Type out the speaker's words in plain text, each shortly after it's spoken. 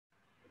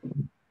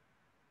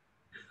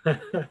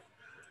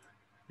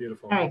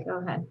Beautiful. All right, go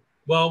ahead.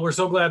 Well, we're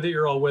so glad that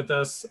you're all with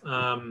us.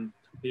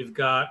 We've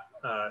got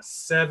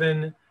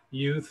 7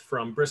 youth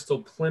from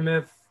Bristol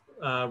Plymouth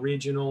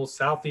Regional,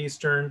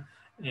 Southeastern,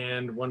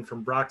 and one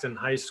from Brockton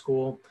High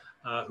School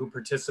who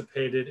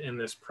participated in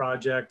this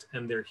project,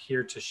 and they're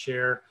here to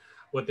share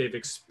what they've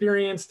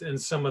experienced and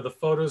some of the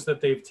photos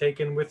that they've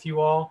taken with you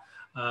all.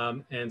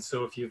 And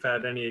so if you've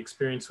had any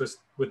experience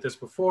with this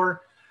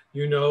before,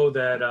 you know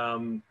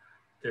that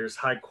there's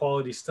high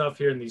quality stuff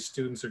here, and these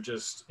students are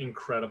just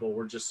incredible.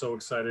 We're just so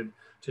excited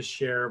to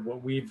share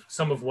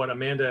some of what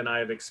Amanda and I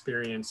have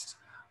experienced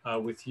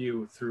with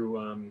you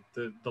through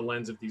the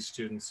lens of these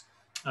students.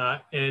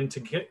 And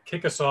to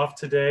kick us off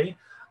today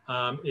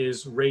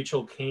is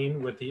Rachel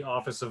Kane with the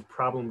Office of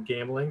Problem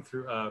Gambling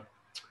through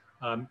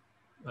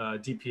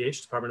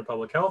DPH, Department of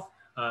Public Health.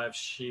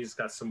 She's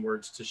got some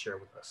words to share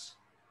with us.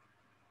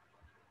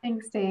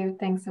 Thanks, Dave.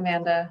 Thanks,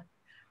 Amanda.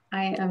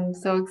 I am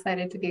so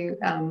excited to be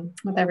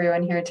with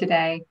everyone here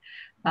today.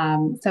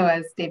 So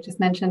as Dave just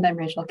mentioned, I'm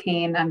Rachel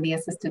Kane. I'm the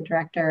Assistant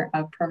Director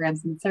of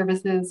Programs and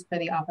Services for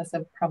the Office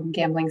of Problem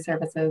Gambling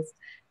Services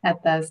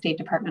at the State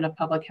Department of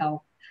Public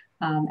Health.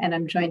 And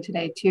I'm joined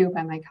today too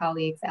by my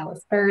colleagues,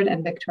 Alice Bird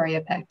and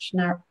Victoria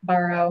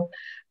Pech-Navarro.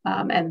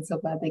 And so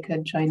glad they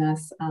could join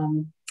us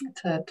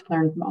to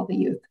learn from all the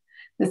youth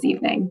this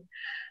evening.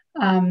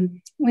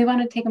 We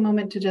want to take a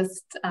moment to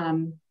just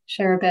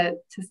share a bit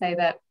to say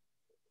that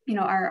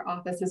our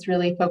office is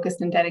really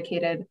focused and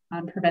dedicated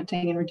on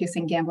preventing and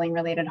reducing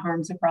gambling-related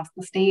harms across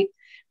the state.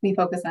 We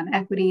focus on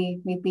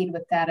equity, we lead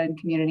with data and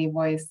community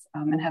voice,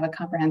 and have a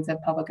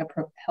comprehensive public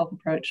health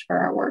approach for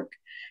our work.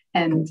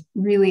 And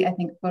really, I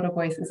think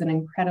Photovoice is an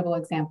incredible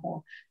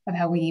example of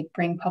how we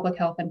bring public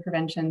health and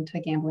prevention to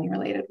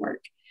gambling-related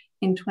work.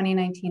 In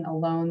 2019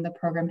 alone, the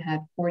program had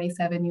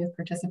 47 youth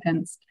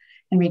participants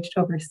and reached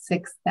over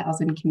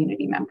 6,000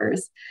 community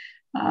members.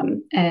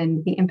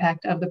 And the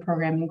impact of the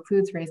program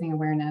includes raising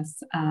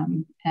awareness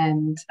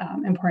and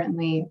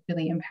importantly,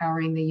 really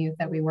empowering the youth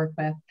that we work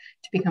with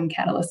to become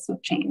catalysts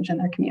of change in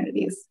their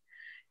communities.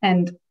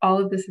 And all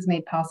of this is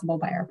made possible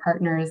by our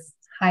partners,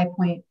 High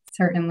Point,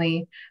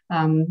 certainly,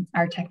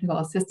 our Technical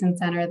Assistance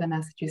Center, the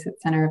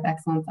Massachusetts Center of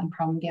Excellence on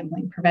Problem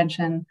Gambling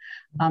Prevention,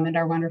 and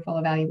our wonderful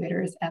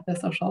evaluators at the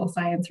Social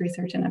Science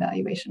Research and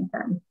Evaluation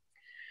firm.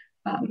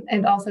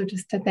 And also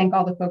just to thank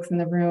all the folks in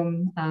the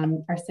room,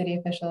 our city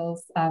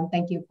officials.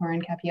 Thank you,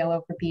 Corin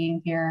Capiello, for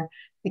being here.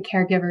 The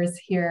caregivers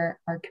here,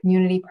 our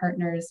community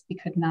partners. We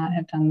could not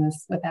have done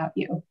this without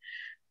you.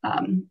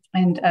 And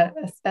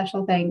a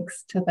special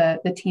thanks to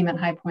the team at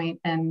High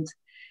Point and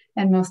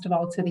most of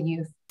all to the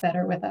youth that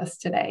are with us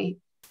today.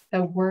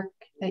 The work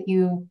that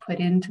you put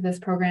into this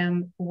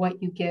program,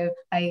 what you give,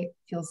 I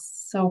feel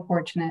so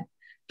fortunate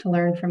to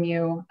learn from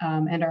you,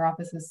 and our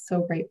office is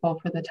so grateful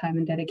for the time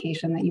and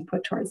dedication that you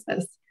put towards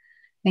this.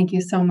 Thank you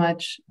so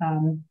much.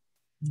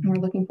 We're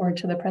looking forward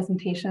to the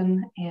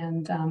presentation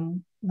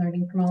and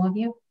learning from all of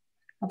you.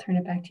 I'll turn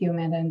it back to you,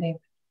 Amanda and Dave.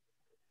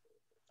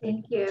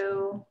 Thank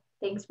you.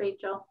 Thanks,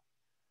 Rachel.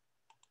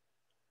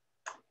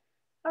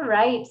 All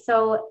right,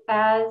 so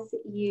as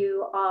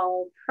you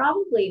all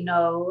probably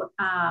know,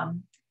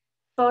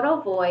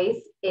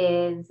 Photovoice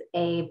is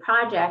a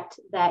project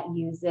that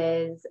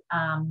uses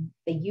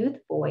the youth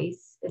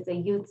voice. It's a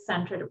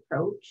youth-centered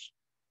approach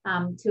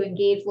to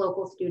engage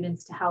local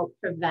students to help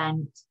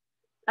prevent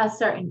a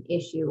certain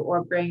issue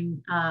or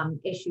bring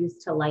issues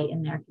to light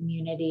in their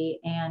community.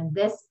 And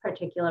this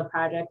particular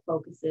project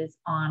focuses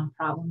on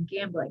problem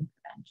gambling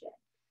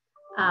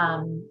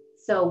prevention.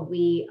 So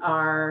the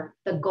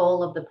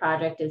goal of the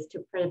project is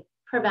to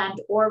prevent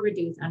or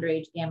reduce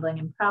underage gambling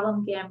and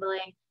problem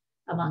gambling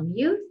among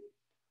youth,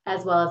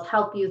 as well as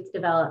help youth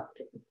develop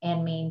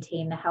and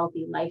maintain the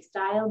healthy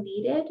lifestyle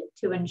needed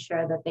to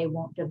ensure that they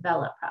won't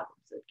develop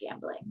problems with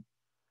gambling.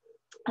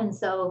 And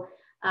so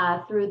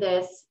through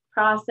this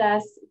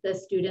process, the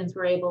students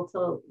were able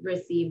to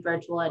receive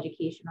virtual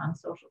education on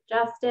social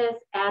justice,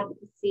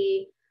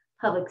 advocacy,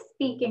 public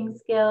speaking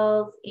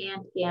skills,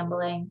 and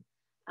gambling.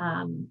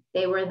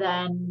 They were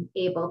then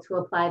able to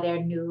apply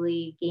their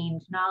newly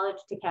gained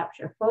knowledge to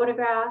capture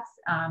photographs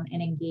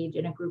and engage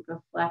in a group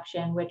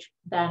reflection, which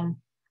then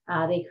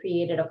they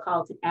created a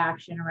call to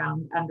action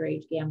around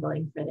underage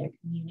gambling for their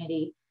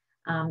community.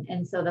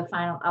 And so the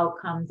final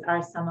outcomes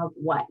are some of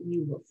what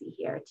you will see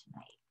here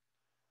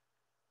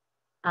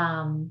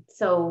tonight.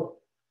 So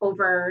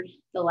over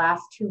the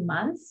last 2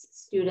 months,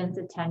 students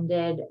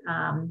attended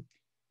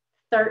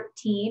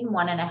 13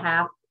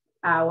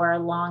 1.5-hour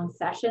long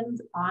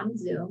sessions on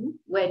Zoom,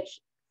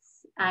 which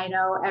I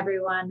know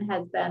everyone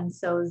has been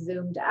so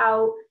zoomed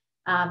out.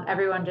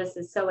 Everyone just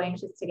is so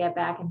anxious to get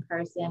back in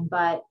person,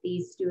 but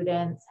these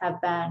students have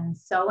been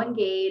so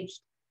engaged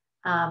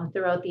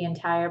throughout the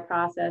entire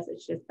process.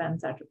 It's just been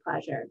such a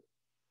pleasure.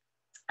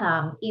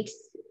 Each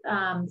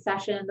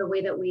session, the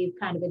way that we've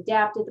kind of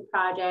adapted the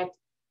project,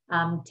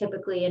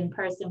 typically in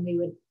person, we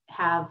would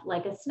have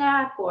like a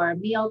snack or a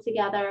meal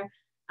together.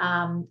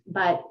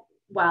 But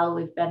while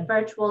we've been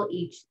virtual,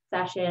 each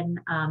session,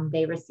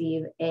 they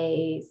receive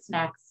a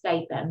snack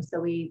stipend. So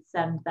we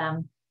send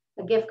them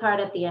a gift card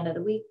at the end of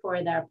the week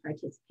for their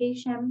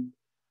participation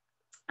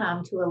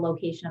to a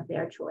location of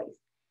their choice.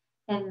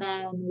 And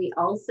then we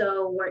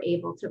also were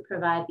able to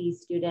provide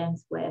these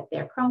students with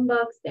their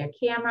Chromebooks, their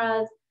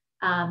cameras,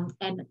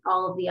 and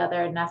all of the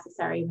other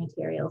necessary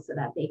materials so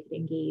that they could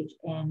engage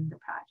in the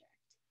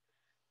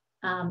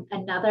project.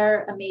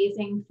 Another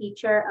amazing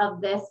feature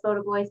of this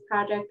Photovoice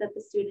project that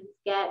the students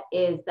get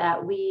is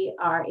that we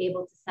are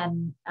able to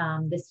send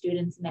the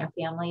students and their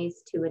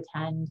families to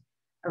attend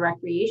a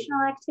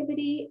recreational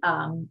activity.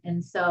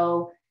 And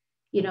so,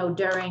 you know,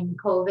 during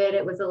COVID,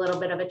 it was a little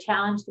bit of a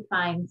challenge to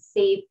find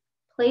safe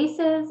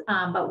places,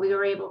 but we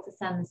were able to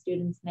send the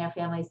students and their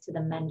families to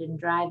the Mendon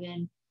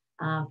Drive-In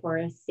for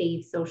a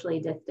safe, socially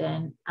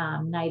distant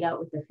night out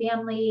with the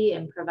family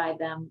and provide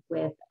them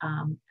with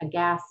a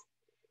gas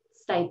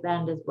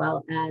stipend as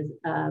well as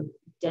a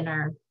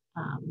dinner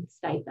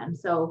stipend.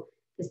 So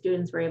the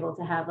students were able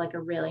to have like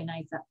a really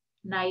nice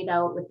night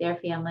out with their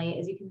family.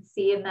 As you can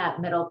see in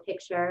that middle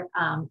picture,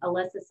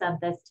 Alyssa sent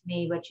this to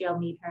me, which you'll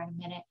meet her in a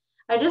minute.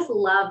 I just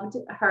loved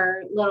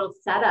her little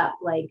setup.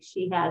 Like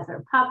she has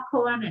her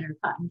popcorn and her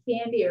cotton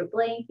candy, her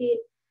blanket,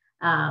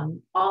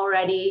 all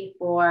ready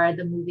for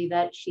the movie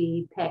that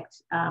she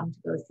picked to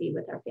go see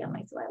with her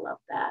family. So I love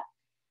that.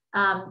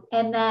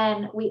 And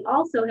then we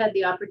also had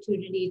the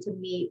opportunity to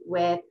meet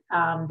with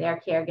their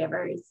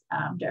caregivers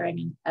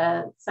during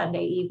a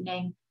Sunday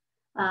evening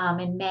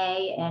in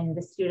May, and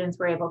the students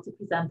were able to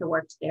present the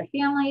work to their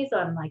families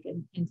on like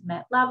an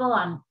intimate level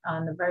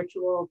on the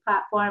virtual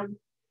platform.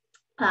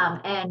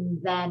 And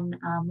then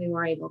we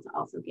were able to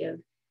also give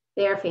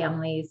their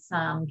families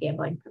some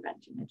gambling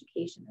prevention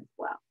education as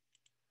well.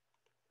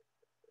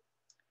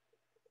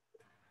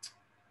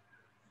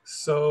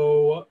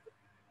 So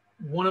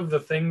one of the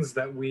things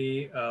that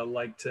we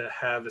like to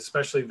have,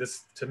 especially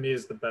this to me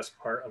is the best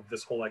part of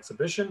this whole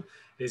exhibition,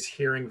 is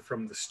hearing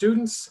from the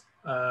students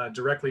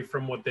directly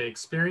from what they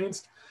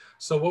experienced.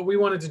 So what we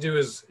wanted to do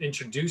is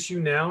introduce you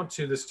now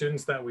to the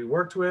students that we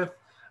worked with.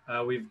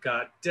 We've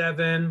got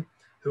Devin,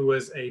 who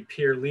was a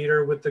peer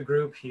leader with the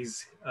group. He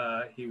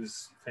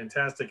was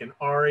fantastic. And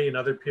Ari,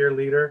 another peer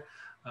leader.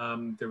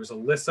 There was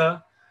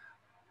Alyssa,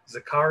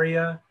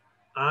 Zakaria,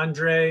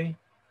 Andre,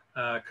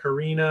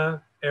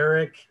 Karina,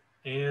 Eric,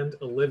 and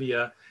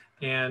Olivia.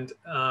 And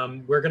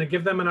we're going to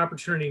give them an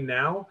opportunity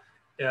now,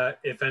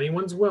 if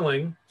anyone's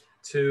willing,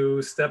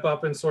 to step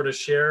up and sort of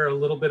share a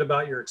little bit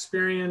about your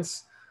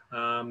experience.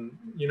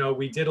 You know,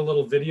 we did a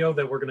little video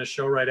that we're going to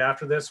show right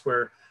after this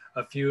where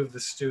a few of the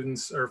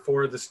students, or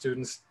 4 of the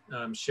students,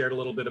 shared a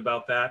little bit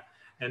about that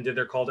and did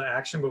their call to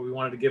action, but we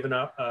wanted to give an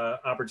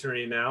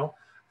opportunity now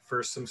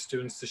for some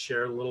students to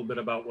share a little bit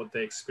about what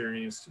they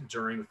experienced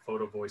during the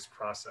Photovoice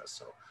process.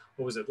 So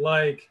what was it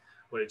like?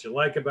 What did you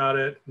like about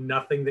it?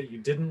 Nothing that you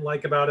didn't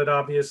like about it,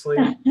 obviously.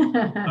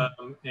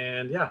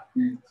 And yeah,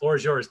 the floor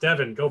is yours.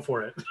 Devin, go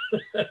for it.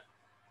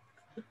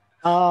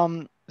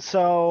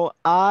 So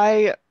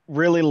I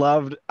really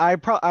loved, I'm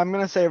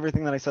going to say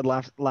everything that I said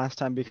last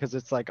time because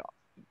it's like,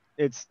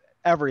 it's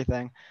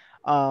everything.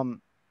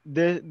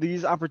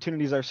 These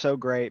opportunities are so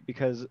great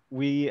because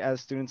we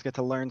as students get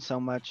to learn so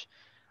much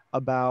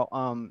about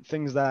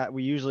things that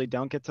we usually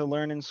don't get to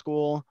learn in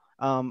school.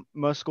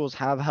 Most schools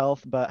have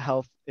health, but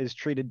health is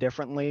treated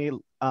differently.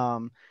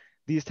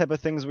 These type of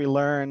things we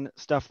learn,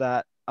 stuff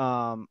that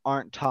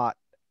aren't taught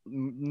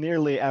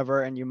nearly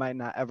ever, and you might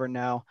not ever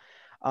know.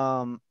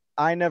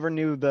 I never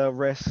knew the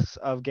risks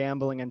of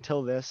gambling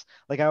until this.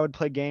 Like I would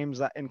play games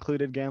that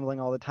included gambling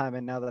all the time,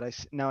 and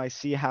now I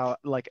see how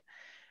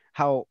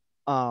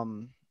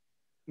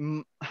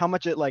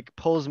much it like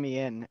pulls me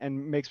in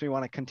and makes me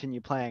want to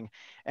continue playing.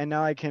 And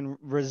now I can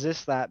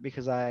resist that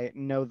because I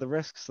know the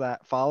risks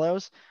that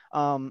follows.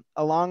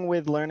 Along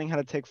with learning how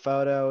to take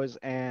photos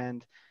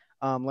and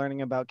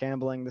learning about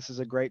gambling, this is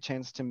a great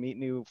chance to meet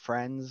new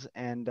friends,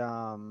 and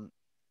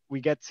we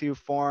get to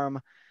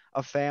form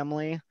a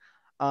family,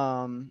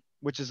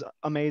 which is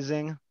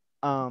amazing.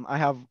 I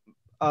have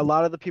a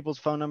lot of the people's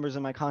phone numbers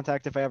in my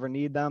contact. If I ever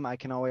need them, I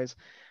can always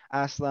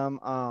ask them.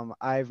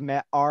 I've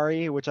met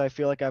Ari, which I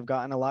feel like I've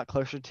gotten a lot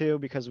closer to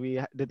because we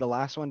did the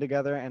last one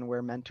together and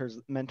we're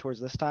mentors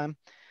this time.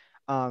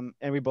 And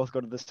we both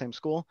go to the same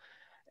school.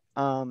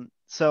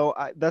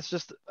 That's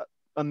just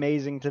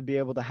amazing to be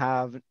able to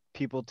have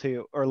people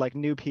or like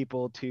new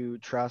people to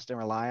trust and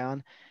rely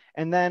on.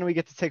 And then we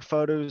get to take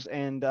photos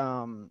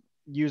and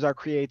use our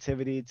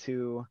creativity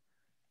to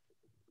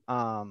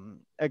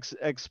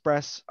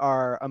express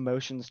our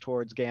emotions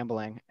towards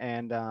gambling.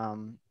 And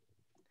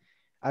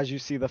as you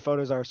see, the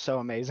photos are so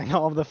amazing.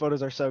 All of the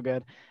photos are so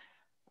good.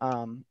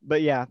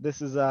 But yeah,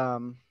 this is a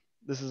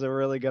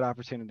really good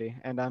opportunity,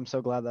 and I'm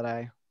so glad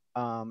that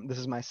this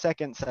is my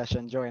second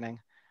session joining.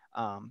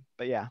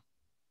 But yeah.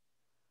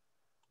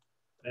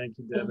 Thank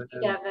you, Devin. Thank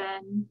you,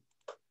 Devin.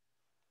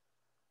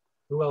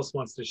 Who else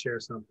wants to share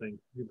something?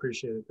 We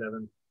appreciate it,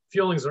 Devin.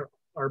 Feelings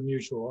are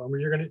mutual. I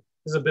mean,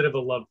 this is a bit of a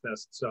love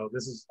fest. So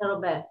this is a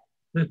little bit.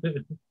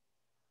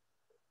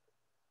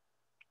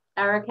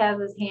 Eric has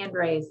his hand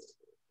raised.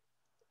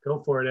 Go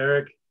for it,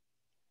 Eric.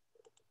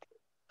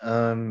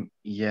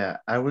 Yeah,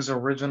 I was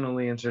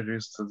originally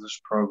introduced to this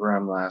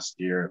program last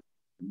year.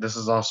 This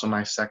is also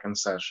my second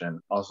session.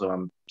 Also,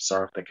 I'm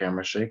sorry if the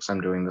camera shakes.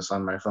 I'm doing this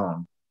on my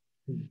phone.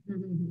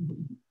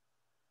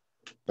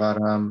 But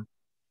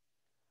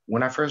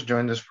when I first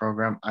joined this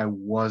program, I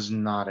was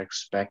not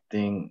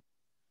expecting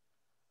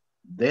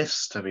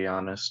this, to be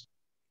honest.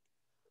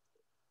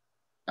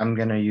 I'm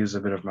gonna use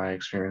a bit of my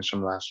experience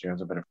from last year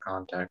as a bit of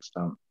context.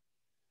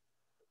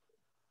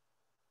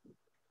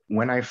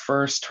 When I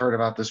first heard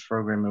about this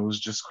program, it was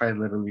just quite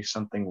literally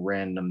something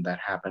random that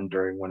happened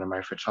during one of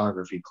my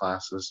photography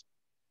classes.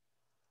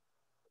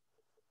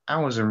 I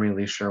wasn't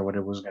really sure what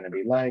it was going to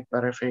be like,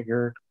 but I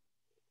figured,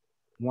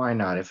 why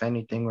not? If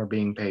anything, we're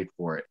being paid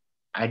for it.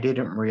 I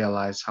didn't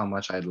realize how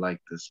much I'd like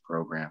this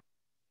program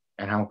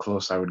and how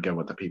close I would get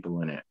with the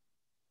people in it.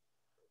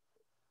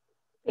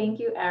 Thank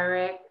you,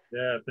 Eric.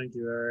 Yeah, thank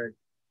you, Eric.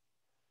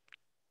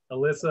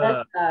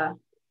 Alyssa.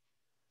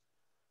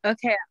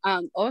 Okay,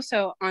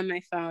 also on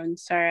my phone,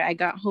 sorry, I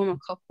got home a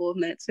couple of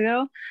minutes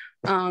ago.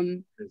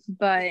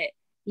 But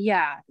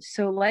yeah,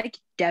 so like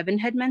Devin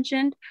had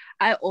mentioned,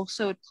 I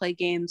also would play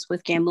games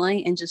with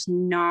gambling and just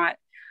not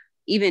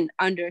even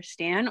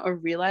understand or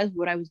realize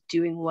what I was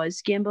doing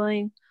was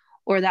gambling,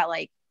 or that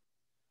like,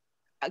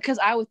 because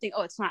I would think,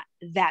 oh, it's not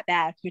that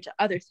bad compared to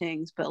other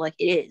things, but like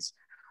it is.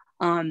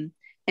 And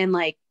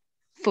like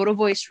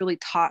Photovoice really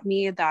taught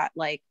me that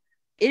like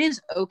it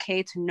is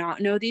okay to not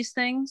know these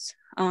things.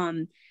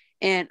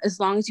 And as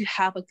long as you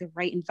have like the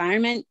right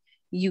environment,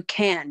 you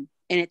can.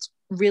 And it's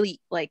really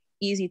like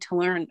easy to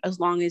learn as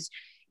long as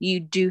you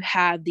do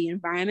have the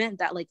environment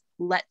that like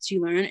lets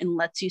you learn and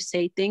lets you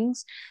say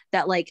things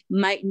that like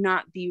might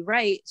not be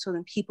right. So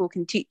then people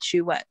can teach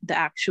you what the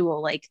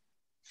actual like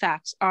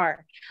facts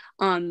are.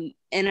 And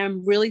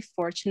I'm really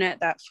fortunate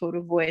that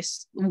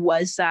Photovoice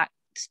was that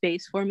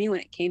space for me when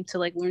it came to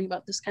like learning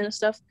about this kind of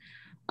stuff.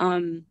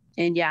 And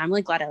yeah, I'm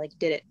really glad I like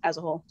did it as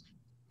a whole.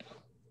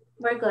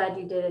 We're glad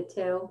you did it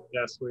too.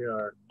 Yes, we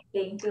are.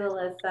 Thank you,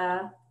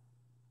 Alyssa.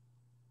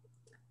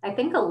 I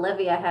think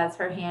Olivia has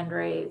her hand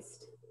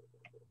raised.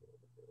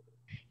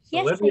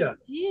 Yes, Olivia. I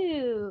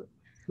do.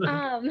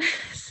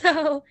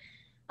 So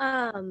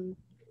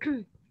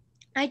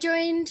I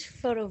joined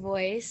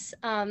Photovoice.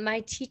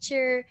 My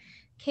teacher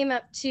came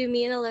up to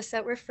me and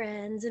Alyssa, we're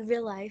friends in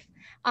real life.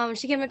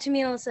 She came up to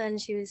me and Alyssa and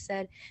she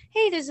said,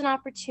 hey, there's an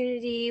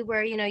opportunity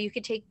where, you know, you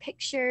could take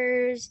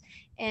pictures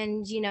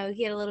and, you know,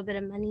 get a little bit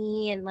of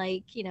money and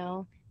like, you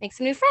know, make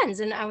some new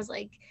friends. And I was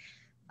like,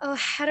 oh,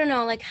 I don't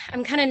know, like,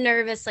 I'm kind of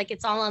nervous. Like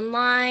it's all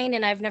online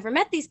and I've never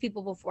met these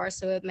people before.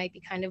 So it might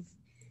be kind of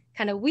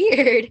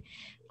weird.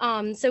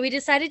 So we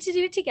decided to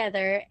do it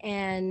together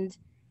and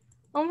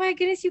oh my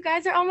goodness, you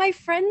guys are all my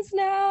friends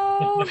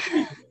now.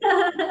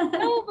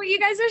 No, but you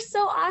guys are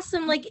so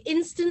awesome. Like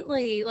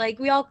instantly, like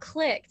we all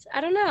clicked.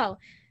 I don't know.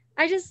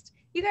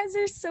 You guys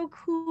are so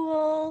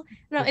cool.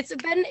 No,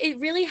 it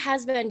really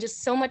has been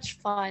just so much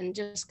fun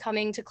just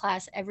coming to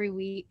class every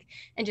week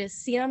and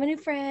just seeing all my new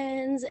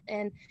friends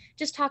and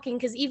just talking.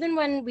 Cause even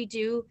when we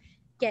do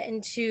get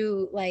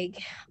into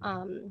like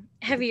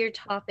heavier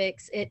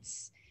topics,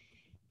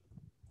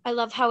 I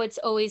love how it's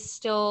always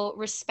still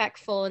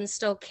respectful and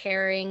still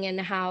caring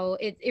and how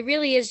it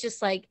really is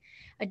just like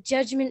a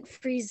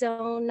judgment-free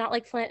zone, not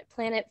like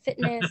Planet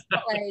Fitness,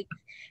 but like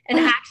an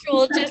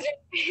actual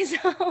judgment-free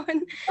zone.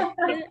 And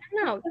I don't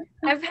know.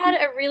 I've had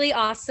a really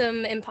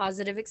awesome and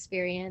positive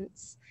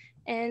experience.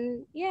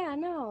 And yeah,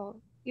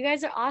 no, you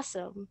guys are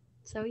awesome.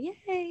 So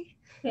yay.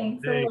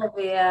 Thanks, Hey.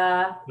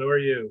 Olivia. Who are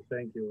you?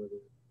 Thank you, Olivia.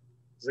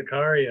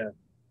 Zakaria.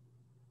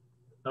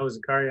 Oh,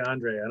 Zakaria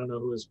Andre. I don't know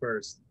who was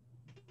first.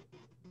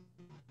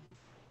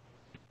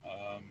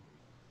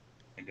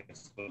 I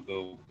guess we'll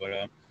go,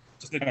 but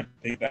just to kind of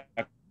think back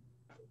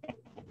on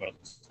what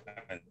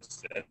I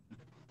said,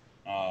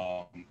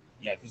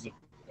 yeah, this is a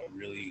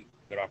really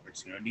good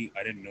opportunity.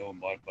 I didn't know a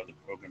lot about the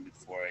program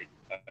before I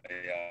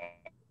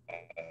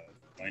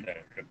heard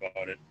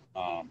about it,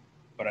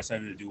 but I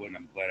decided to do it, and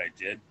I'm glad I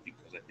did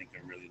because I think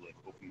it really like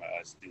opened my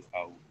eyes to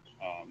how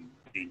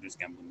dangerous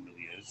gambling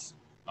really is,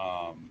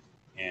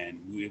 and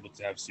we were able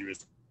to have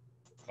serious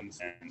and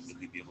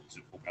really be able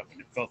to open up, and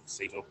it felt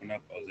safe to open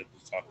up. I was able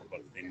to talk about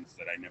things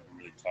that I never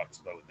really talked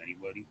about with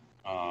anybody,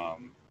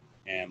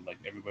 and like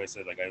everybody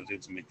said, like I was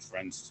able to make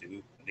friends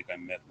too. I think I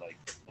met like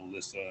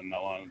Alyssa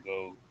not long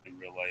ago in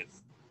real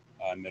life.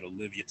 I met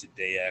Olivia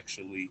today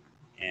actually,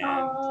 and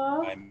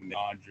I met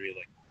Andre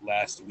like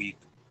last week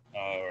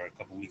or a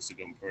couple weeks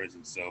ago in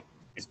person. So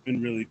it's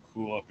been really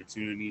cool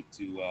opportunity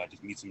to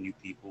just meet some new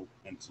people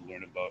and to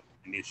learn about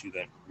an issue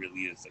that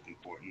really is like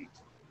important.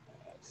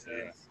 So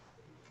yeah.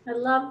 I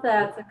love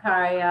that,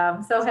 Zakaria.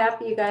 I'm so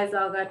happy you guys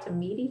all got to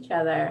meet each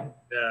other.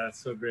 Yeah,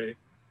 it's so great.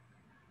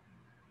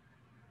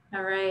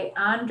 All right,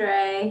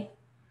 Andre.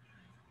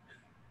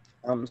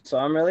 So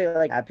I'm really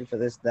like happy for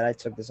this, that I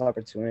took this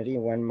opportunity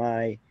when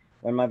my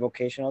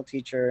vocational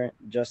teacher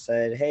just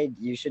said, hey,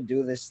 you should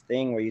do this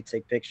thing where you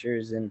take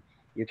pictures and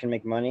you can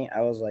make money.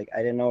 I was like, I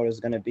didn't know what it was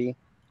going to be.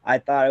 I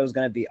thought it was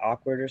going to be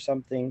awkward or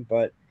something,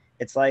 but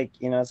it's like,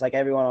 it's like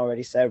everyone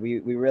already said, we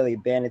really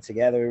banded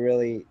together. We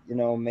really,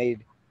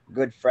 made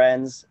good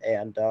friends,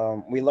 and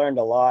we learned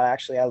a lot.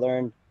 Actually, I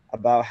learned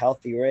about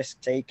healthy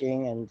risk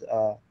taking,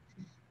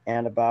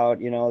 and about,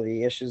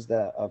 the issues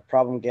of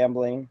problem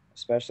gambling,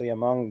 especially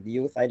among the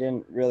youth. I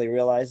didn't really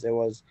realize it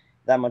was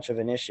that much of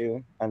an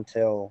issue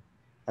until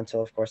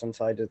of course,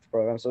 until I did the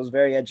program. So it was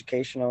very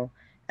educational,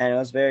 and it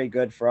was very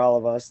good for all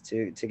of us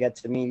to get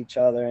to meet each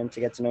other and to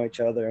get to know each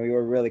other. And we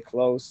were really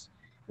close.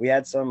 We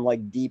had some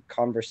like deep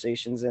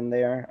conversations in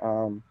there,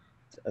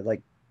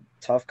 like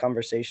tough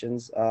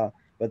conversations.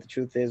 But the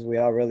truth is, we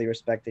all really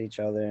respected each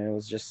other, and it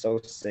was just so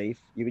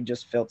safe. You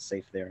just felt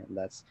safe there, and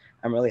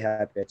I'm really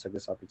happy I took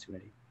this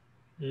opportunity.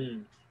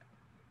 Thank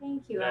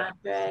you, Yeah.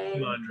 Andre. Thank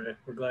you, Andre.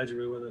 We're glad you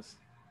were with us.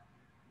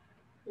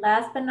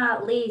 Last but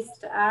not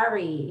least,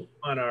 Ari.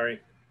 Come on, Ari.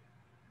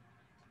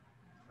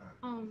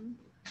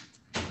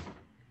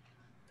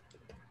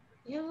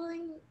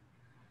 Gambling,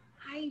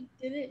 I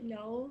didn't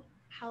know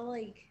how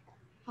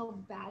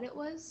bad it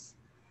was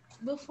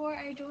before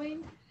I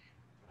joined.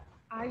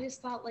 I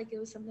just thought like it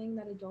was something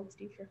that adults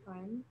do for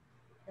fun,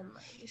 and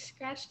like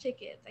scratch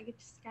tickets, I get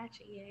to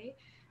scratch it, yay.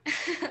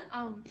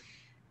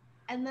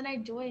 And then I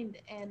joined,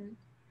 and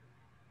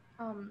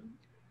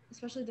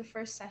especially the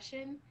first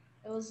session,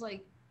 it was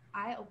like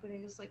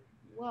eye-opening. It's like,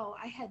 whoa,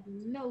 I had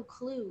no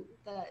clue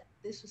that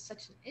this was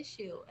such an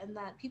issue, and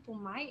that people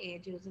my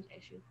age it was an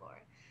issue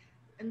for.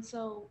 And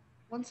so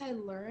once I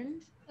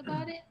learned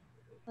about it,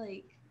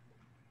 like,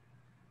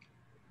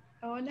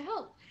 I wanted to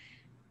help.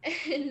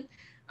 And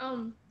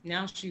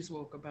now she's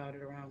woke about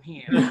it around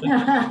here.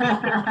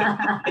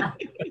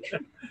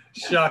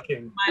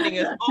 Shocking.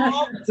 Reminding us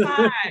all the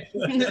time.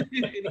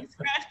 These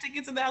scratch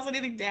tickets in the house,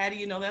 anything,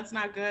 Daddy, that's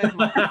not good.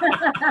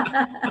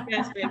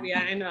 Yes, baby,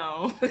 I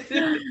know.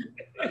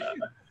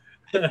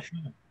 But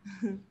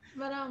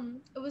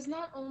it was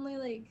not only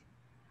like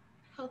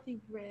healthy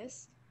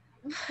risk,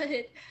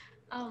 but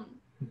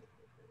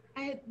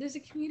there's a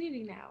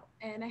community now,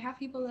 and I have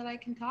people that I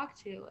can talk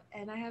to,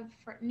 and I have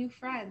new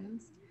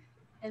friends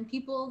and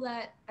people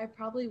that I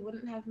probably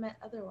wouldn't have met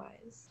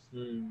otherwise.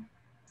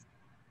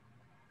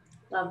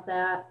 Love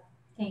that.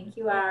 Thank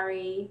you,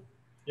 Ari.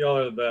 Y'all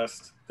are the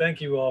best. Thank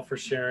you all for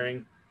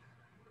sharing.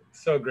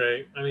 So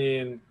great. I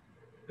mean,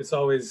 it's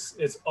always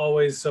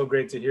so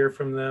great to hear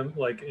from them.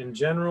 Like in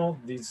general,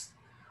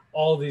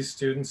 all these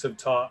students have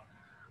taught,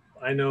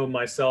 I know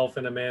myself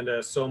and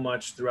Amanda, so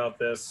much throughout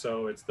this.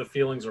 So the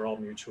feelings are all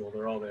mutual.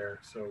 They're all there.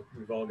 So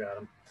we've all got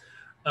them.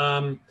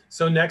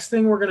 So next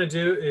thing we're going to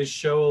do is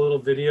show a little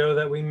video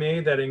that we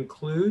made that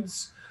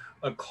includes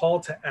a call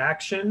to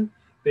action.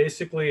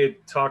 Basically,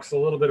 it talks a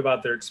little bit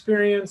about their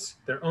experience,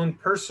 their own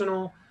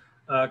personal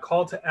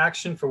call to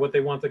action for what they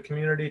want the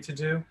community to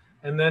do.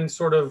 And then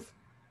sort of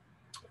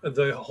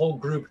the whole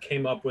group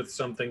came up with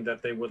something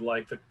that they would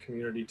like the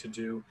community to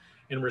do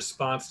in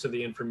response to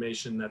the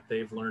information that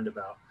they've learned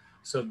about.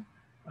 So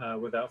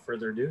without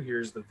further ado,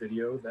 here's the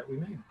video that we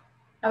made.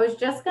 I was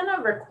just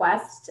gonna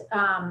request,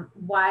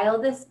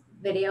 while this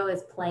video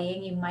is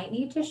playing, you might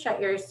need to shut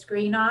your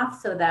screen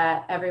off so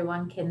that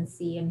everyone can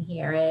see and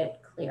hear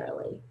it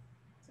clearly.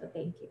 So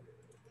thank you.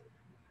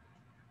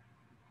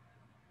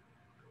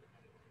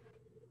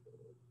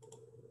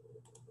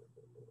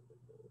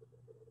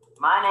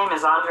 My name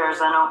is Andre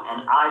Arzeno,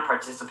 and I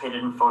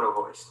participated in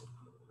Photovoice.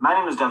 My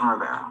name is Devin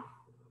Ribeiro,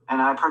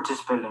 and I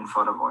participated in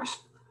Photovoice.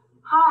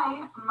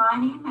 Hi, my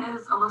name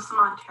is Alyssa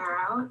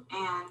Montero,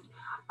 and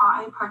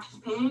I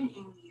participated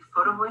in the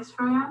Photovoice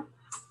program.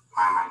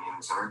 Hi, my name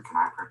is Eric, and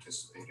I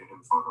participated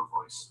in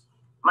Photovoice.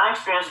 My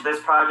experience with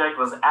this project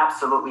was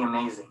absolutely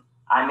amazing.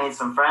 I made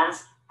some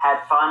friends,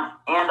 had fun,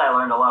 and I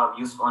learned a lot of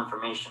useful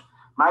information.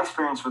 My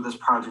experience with this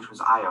project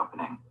was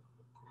eye-opening.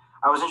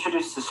 I was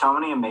introduced to so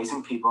many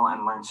amazing people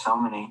and learned so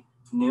many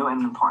new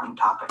and important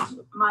topics.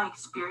 My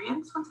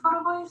experience with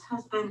Photovoice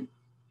has been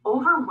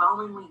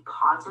overwhelmingly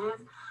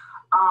positive.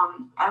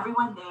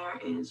 Everyone there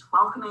is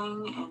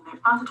welcoming, and they're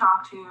fun to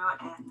talk to,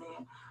 and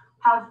they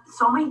have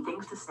so many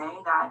things to say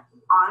that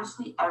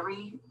honestly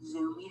every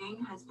Zoom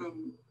meeting has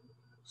been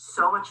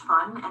so much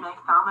fun, and I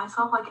found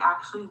myself like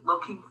actually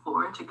looking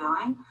forward to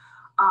going.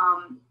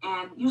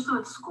 And usually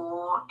with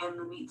school and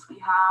the meets we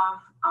have,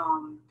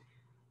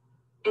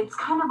 it's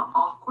kind of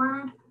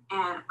awkward,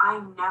 and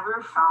I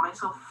never found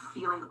myself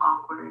feeling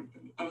awkward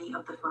in any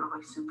of the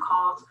Photovoice Zoom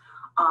calls.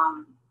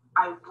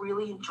 I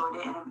really enjoyed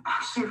it, and I'm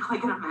actually really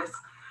gonna miss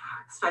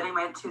spending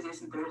my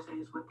Tuesdays and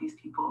Thursdays with these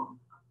people.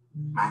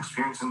 My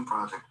experience in the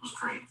project was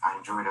great. I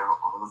enjoyed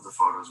all of the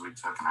photos we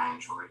took, and I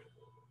enjoyed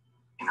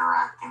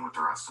interacting with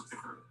the rest of the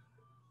group.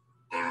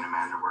 Dave and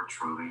Amanda were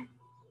truly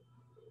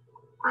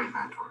great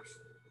mentors.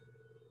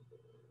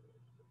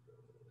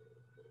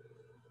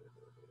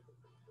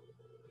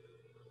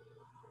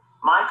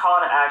 My call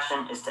to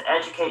action is to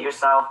educate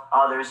yourself,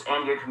 others,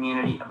 and your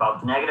community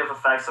about the negative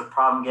effects of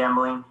problem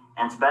gambling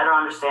and to better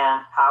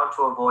understand how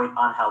to avoid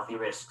unhealthy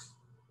risks.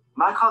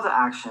 My call to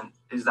action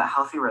is that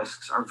healthy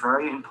risks are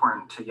very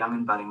important to young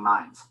and budding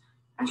minds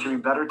and should be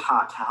better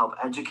taught to help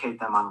educate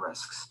them on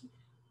risks.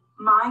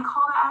 my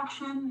call to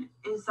action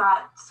is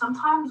that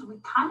sometimes we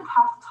kind of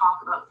have to talk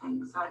about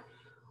things that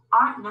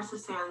aren't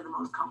necessarily the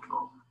most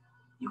comfortable.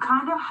 You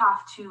kind of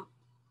have to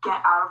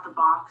get out of the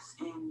box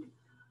and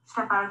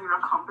step out of your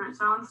own comfort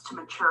zones to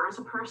mature as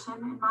a person,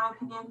 in my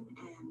opinion.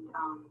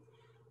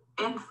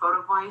 And in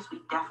Photovoice,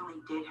 we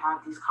definitely did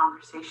have these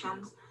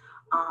conversations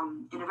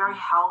in a very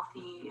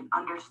healthy and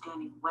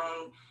understanding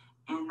way.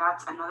 And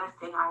that's another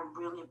thing I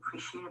really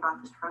appreciate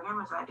about this program,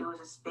 is that it was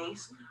a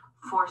space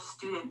for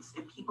students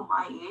and people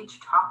my age to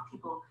talk to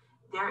people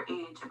their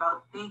age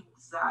about things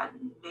that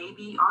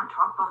maybe aren't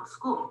talked about in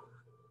school.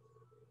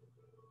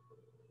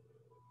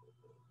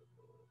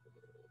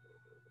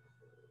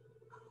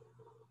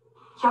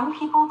 Young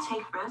people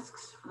take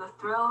risks for the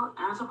thrill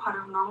and as a part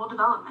of normal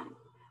development.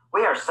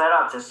 We are set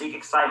up to seek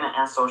excitement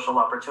and social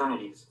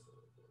opportunities.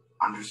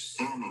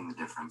 Understanding the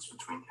difference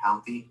between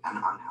healthy and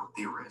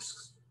unhealthy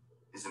risks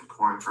is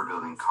important for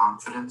building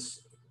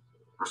confidence,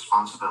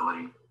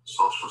 responsibility,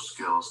 social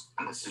skills,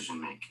 and decision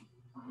making.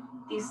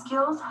 These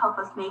skills help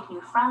us make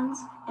new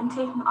friends and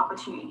take new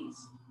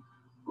opportunities.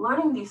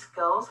 Learning these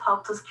skills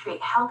helps us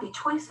create healthy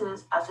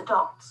choices as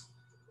adults.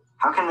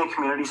 How can the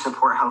community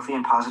support healthy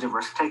and positive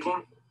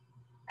risk-taking?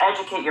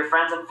 Educate your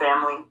friends and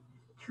family.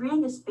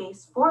 Create a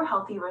space for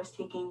healthy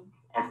risk-taking.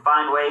 And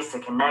find ways to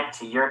connect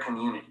to your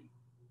community.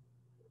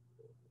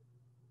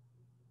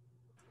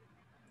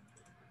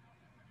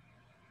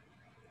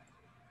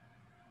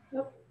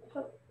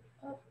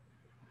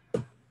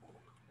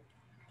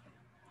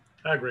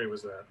 How great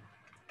was that?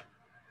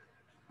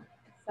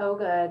 So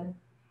good. All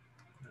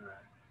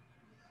right.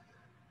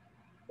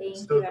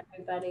 Thank you,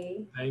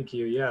 everybody. Thank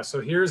you. Yeah. So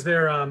here's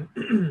their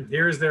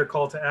here's their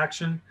call to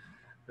action.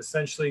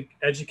 Essentially,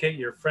 educate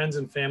your friends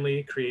and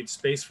family, create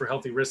space for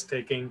healthy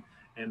risk-taking,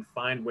 and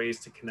find ways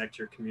to connect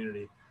your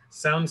community.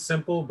 Sounds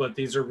simple, but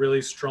these are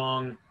really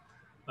strong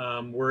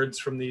words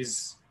from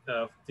these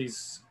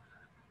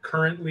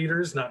current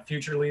leaders, not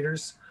future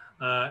leaders.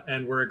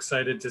 And we're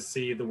excited to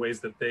see the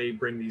ways that they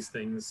bring these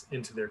things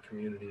into their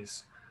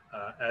communities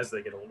as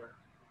they get older.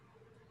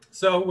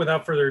 So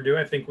without further ado,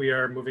 I think we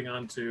are moving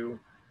on to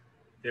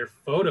their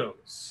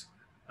photos.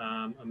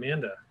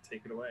 Amanda,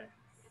 take it away.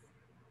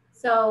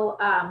 So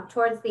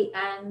towards the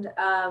end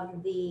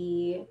of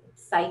the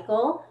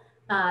cycle,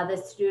 the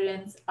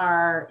students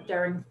are,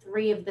 during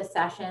 3 of the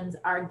sessions,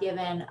 are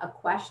given a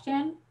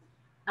question.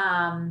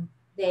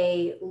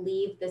 They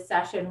leave the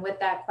session with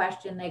that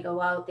question. They go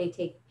out, they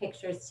take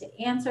pictures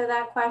to answer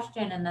that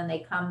question, and then they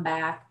come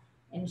back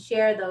and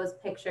share those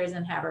pictures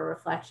and have a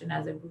reflection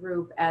as a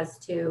group as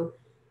to,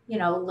 you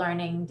know,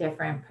 learning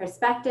different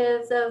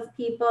perspectives of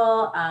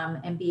people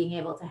and being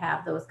able to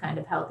have those kind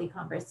of healthy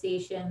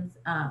conversations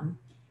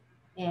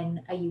in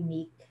a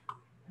unique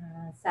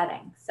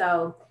setting.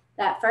 So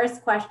that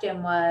first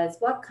question was,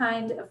 what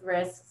kind of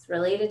risks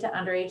related to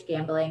underage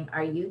gambling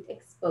are youth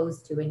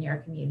exposed to in your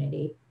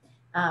community?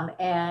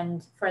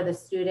 And for the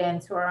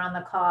students who are on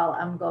the call,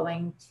 I'm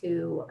going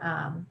to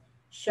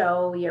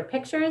show your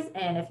pictures.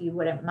 And if you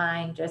wouldn't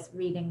mind just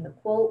reading the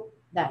quote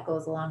that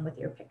goes along with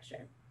your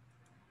picture.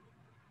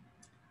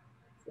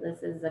 So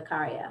this is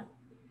Zakaria.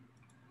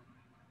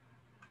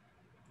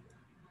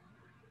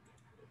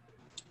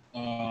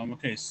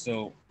 Okay,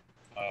 so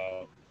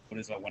what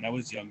is that? When I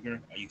was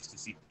younger, I used to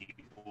see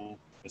people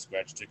with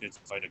scratch tickets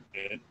quite a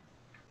bit.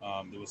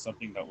 There was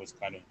something that was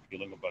kind of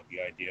appealing about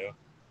the idea of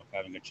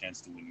having a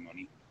chance to win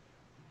money.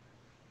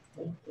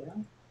 Thank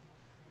you.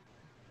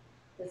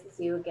 This is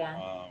you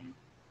again.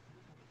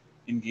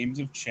 In games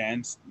of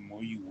chance, the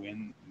more you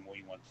win, the more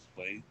you want to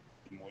play,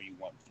 the more you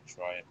want to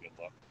try and good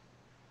luck.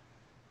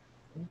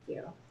 Thank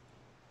you.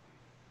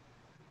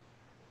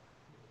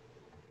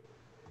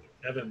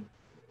 Evan.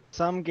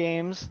 Some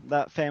games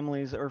that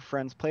families or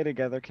friends play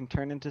together can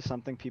turn into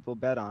something people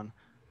bet on.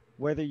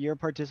 Whether you're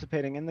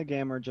participating in the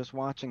game or just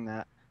watching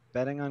that,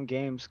 betting on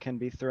games can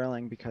be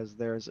thrilling because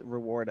there's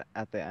reward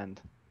at the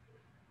end.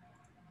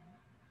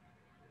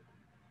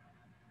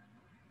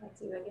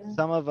 That's you again.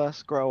 Some of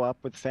us grow up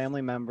with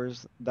family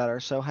members that are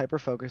so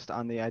hyper-focused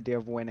on the idea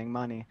of winning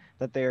money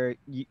that they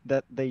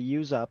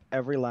use up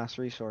every last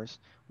resource.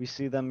 We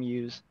see them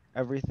use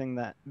everything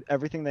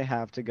they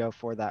have to go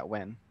for that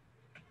win.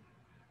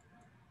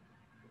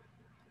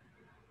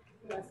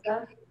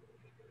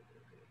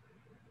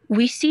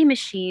 We see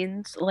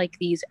machines like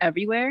these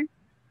everywhere.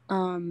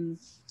 Hold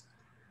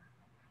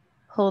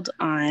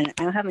on. I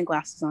don't have my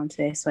glasses on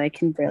today, so I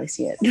can barely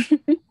see it.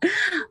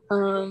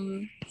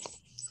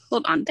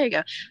 Hold on. There you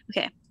go.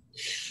 Okay.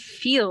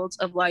 Fields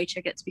of lottery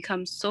tickets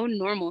become so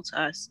normal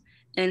to us,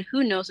 and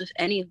who knows if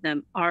any of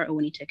them are a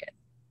winning ticket.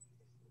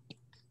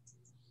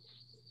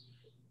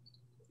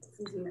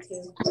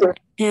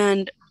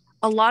 And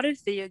a lot of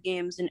video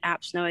games and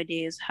apps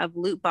nowadays have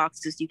loot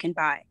boxes you can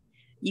buy.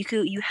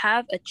 You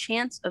have a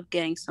chance of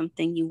getting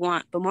something you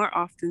want, but more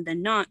often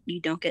than not, you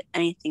don't get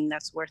anything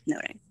that's worth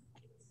noting.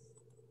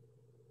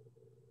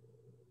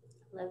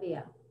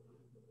 Olivia.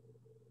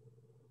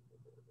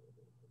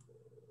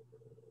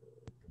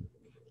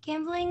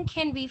 Gambling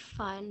can be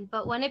fun,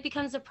 but when it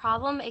becomes a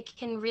problem, it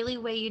can really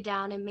weigh you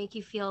down and make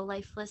you feel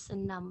lifeless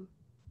and numb.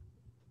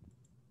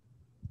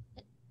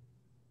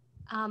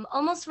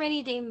 Almost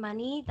rainy day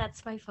money,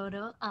 that's my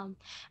photo.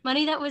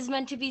 Money that was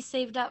meant to be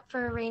saved up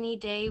for a rainy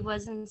day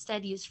was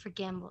instead used for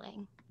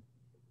gambling.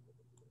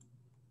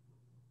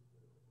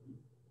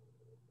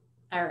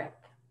 Eric.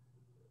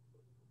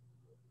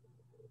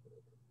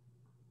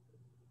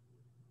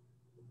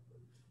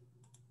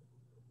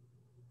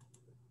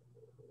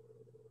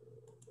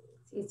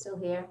 Is he still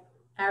here?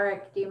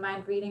 Eric, do you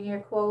mind reading your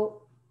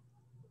quote?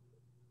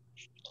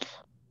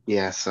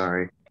 Yeah,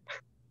 sorry.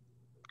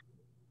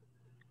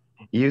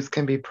 Youth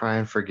can be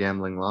primed for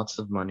gambling lots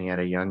of money at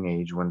a young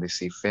age when they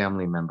see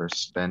family members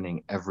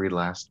spending every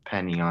last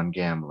penny on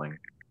gambling.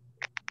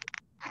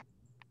 And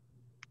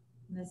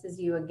this is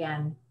you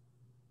again.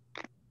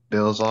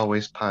 Bills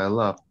always pile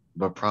up,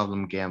 but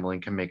problem gambling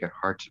can make it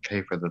hard to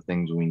pay for the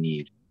things we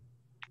need.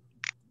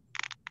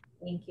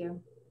 Thank you.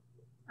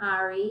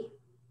 Ari.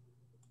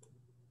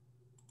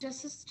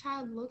 Just as the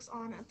child looks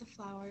on at the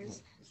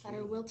flowers that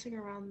are wilting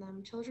around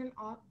them, children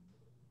are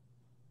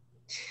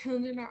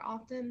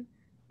often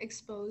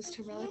exposed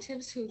to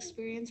relatives who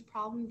experience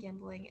problem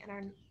gambling and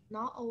are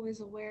not always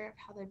aware of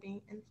how they're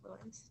being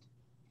influenced.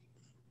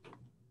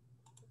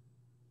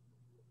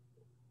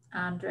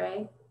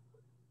 Andre.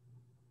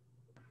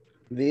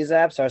 These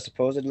apps are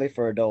supposedly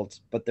for adults,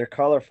 but they're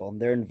colorful,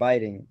 they're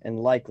inviting, and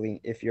likely,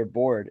 if you're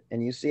bored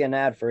and you see an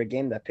ad for a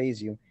game that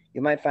pays you,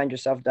 you might find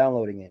yourself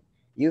downloading it.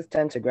 Youth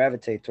tend to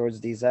gravitate towards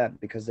these apps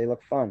because they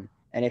look fun,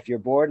 and if you're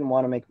bored and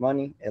want to make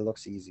money, it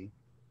looks easy.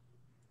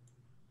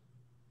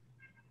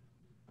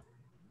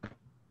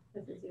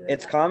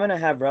 It's common to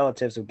have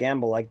relatives who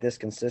gamble like this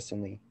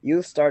consistently.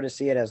 Youth start to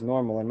see it as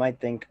normal and might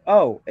think,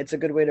 oh, it's a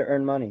good way to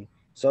earn money,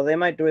 so they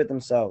might do it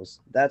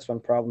themselves. That's when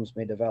problems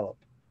may develop.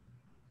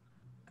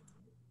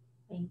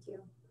 Thank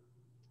you.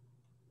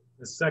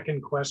 The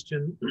second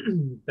question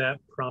that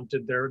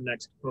prompted their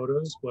next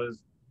photos was,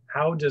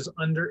 how does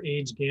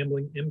underage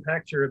gambling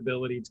impact your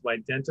ability to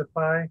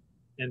identify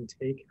and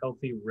take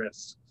healthy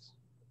risks?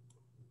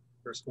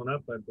 First one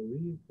up, I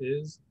believe,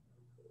 is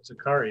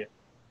Zakaria.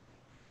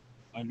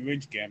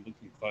 Underage gambling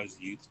can cause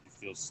youth to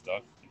feel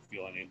stuck and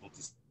feel unable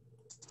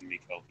to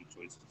make healthy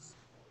choices.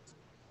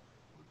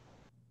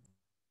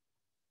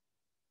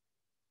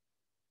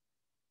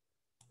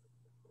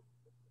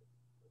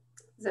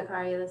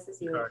 Zakaria, this is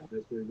you.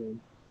 Again.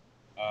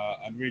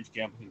 Underage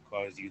gambling can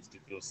cause youth to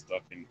feel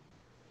stuck and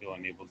feel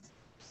unable to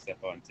step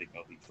out and take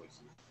healthy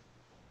choices.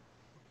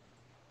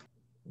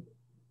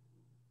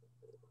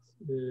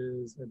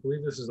 I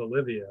believe this is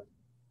Olivia.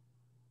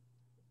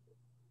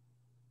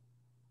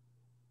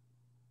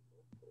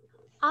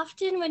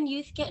 Often when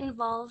youth get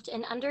involved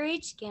in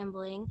underage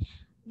gambling,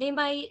 they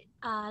might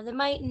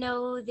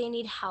know they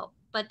need help,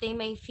 but they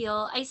may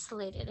feel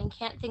isolated and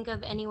can't think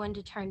of anyone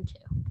to turn to.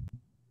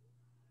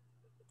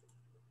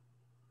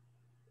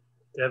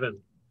 Devin.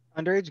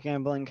 Underage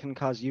gambling can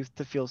cause youth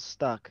to feel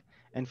stuck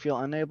and feel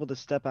unable to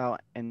step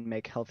out and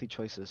make healthy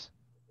choices.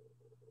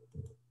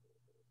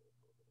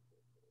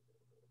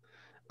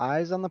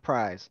 Eyes on the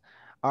prize.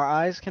 Our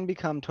eyes can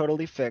become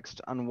totally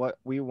fixed on what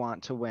we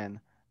want to win.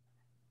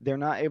 They're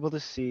not able to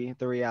see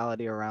the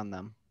reality around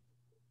them.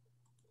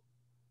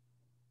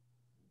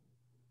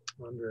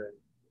 Andre.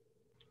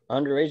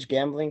 Underage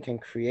gambling can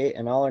create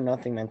an all or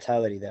nothing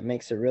mentality that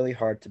makes it really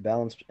hard to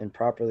balance and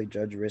properly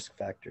judge risk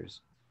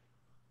factors.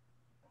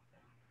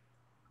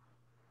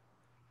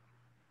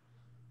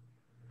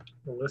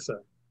 Melissa.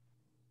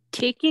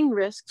 Taking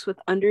risks with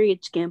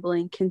underage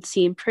gambling can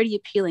seem pretty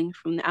appealing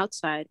from the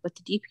outside, but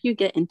the deeper you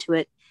get into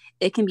it,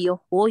 it can be a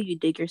hole you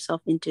dig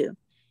yourself into.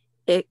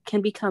 It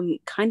can become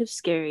kind of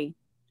scary.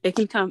 It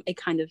can become a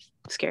kind of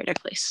scary dark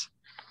place.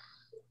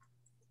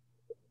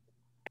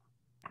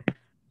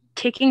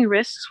 Taking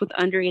risks with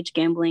underage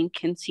gambling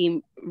can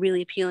seem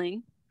really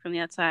appealing from the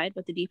outside,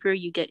 but the deeper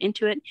you get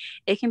into it,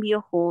 it can be a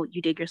hole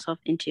you dig yourself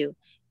into.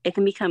 It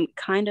can become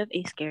kind of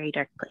a scary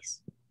dark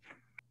place.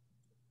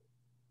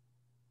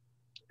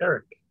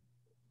 Eric.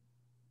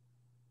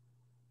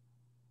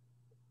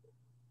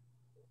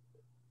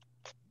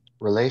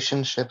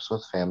 Relationships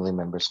with family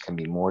members can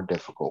be more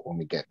difficult when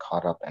we get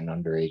caught up in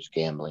underage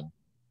gambling.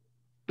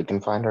 We can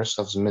find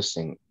ourselves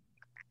missing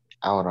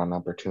out on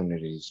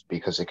opportunities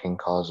because it can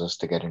cause us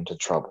to get into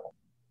trouble.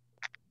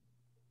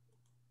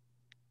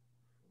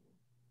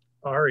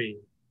 Ari.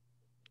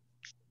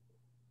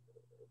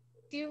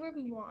 See what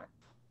we want,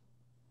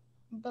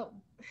 but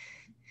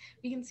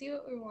we can see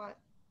what we want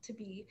to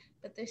be,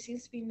 but there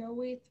seems to be no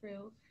way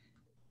through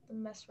the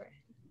mess we're in.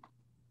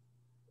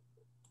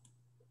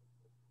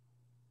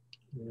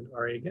 And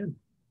Ari again.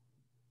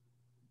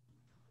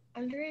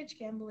 Underage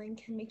gambling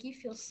can make you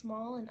feel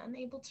small and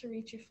unable to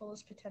reach your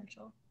fullest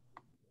potential.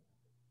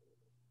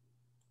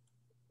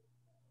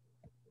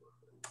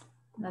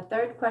 The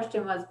third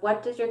question was,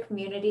 what does your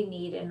community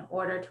need in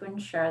order to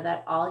ensure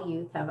that all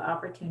youth have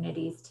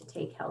opportunities to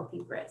take healthy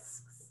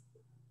risks?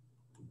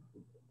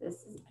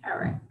 This is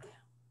Eric.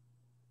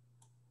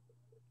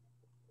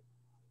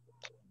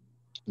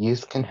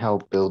 Youth can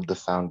help build the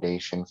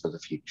foundation for the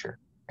future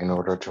in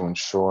order to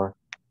ensure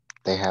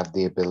they have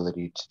the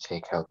ability to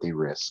take healthy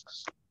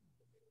risks.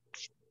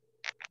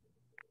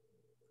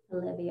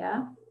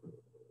 Olivia.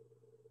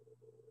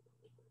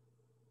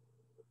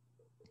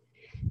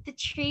 The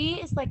tree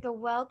is like a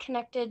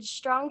well-connected,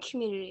 strong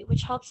community,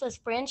 which helps us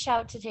branch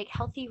out to take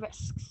healthy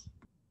risks.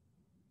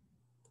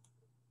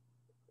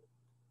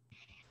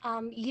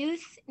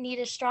 Youth need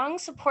a strong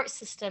support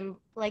system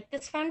like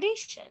this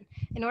foundation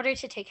in order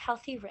to take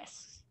healthy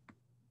risks.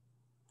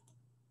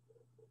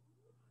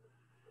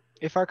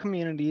 If our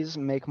communities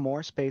make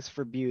more space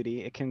for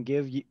beauty, it can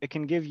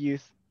give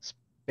youth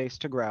space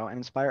to grow and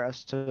inspire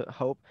us to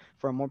hope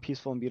for a more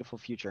peaceful and beautiful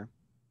future.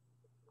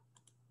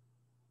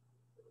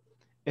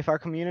 If our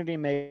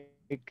communities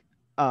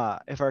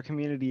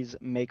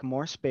make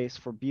more space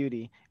for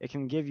beauty, it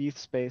can give youth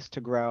space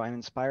to grow and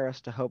inspire us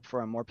to hope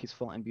for a more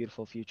peaceful and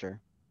beautiful future.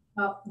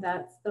 Oh,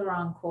 that's the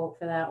wrong quote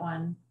for that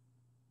one,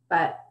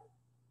 but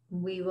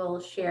we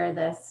will share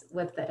this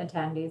with the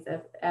attendees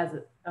as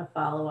a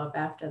follow-up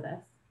after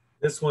this.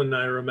 This one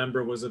I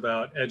remember was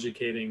about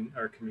educating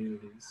our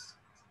communities.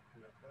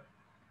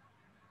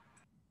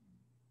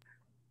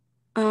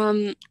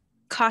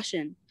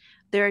 Caution.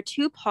 There are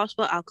two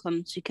possible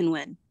outcomes you can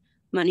win: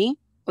 money,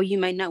 or you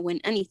might not win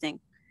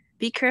anything.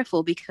 Be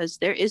careful because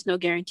there is no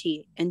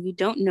guarantee and you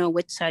don't know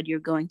which side you're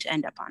going to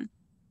end up on.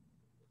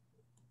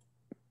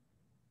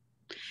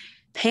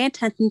 Pay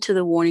attention to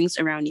the warnings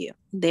around you.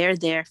 They're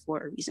there for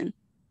a reason.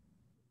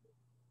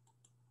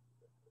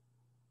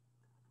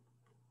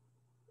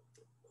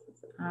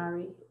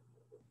 Ari.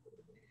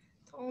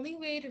 The only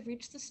way to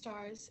reach the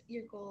stars,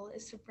 your goal,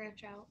 is to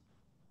branch out.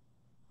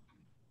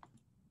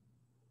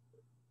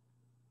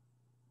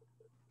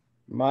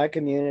 My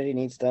community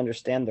needs to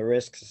understand the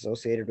risks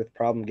associated with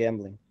problem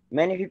gambling.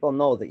 Many people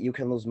know that you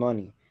can lose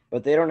money,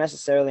 but they don't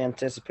necessarily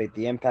anticipate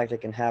the impact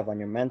it can have on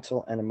your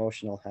mental and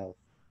emotional health.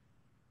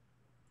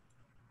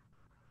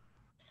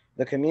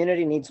 The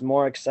community needs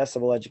more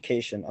accessible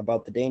education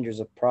about the dangers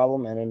of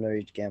problem and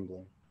underage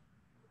gambling.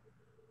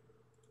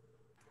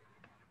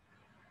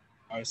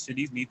 Our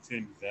cities need to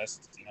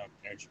invest in our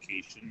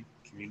education.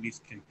 Communities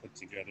can put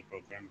together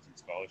programs and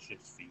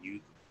scholarships for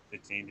youth to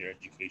attain their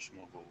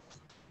educational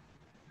goals.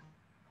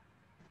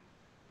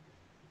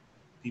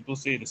 People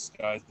say the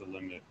sky's the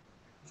limit.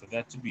 For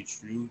that to be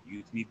true,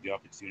 youth need the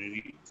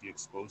opportunity to be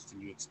exposed to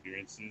new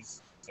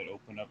experiences that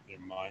open up their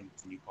mind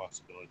to new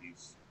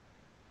possibilities.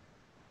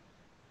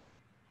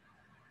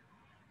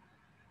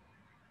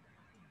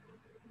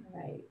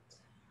 Right.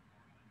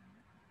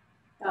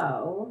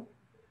 So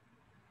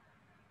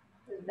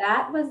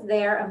that was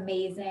their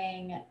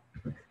amazing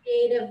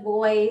creative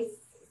voice.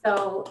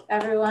 So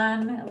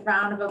everyone, a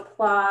round of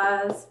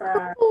applause for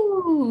our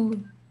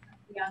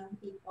young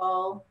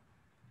people.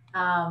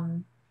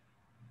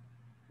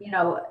 You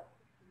know,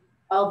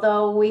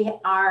 although we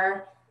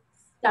are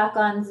stuck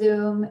on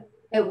Zoom,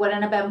 it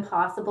wouldn't have been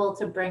possible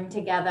to bring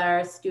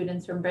together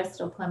students from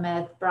Bristol,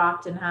 Plymouth,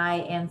 Brockton High,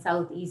 and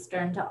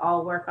Southeastern to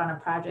all work on a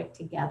project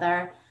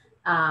together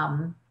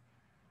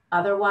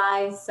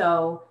otherwise.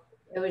 So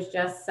it was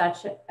just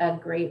such a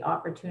great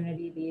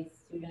opportunity. These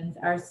students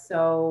are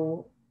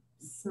so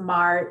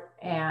smart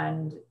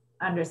and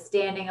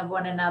understanding of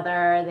one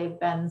another. They've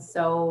been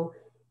so,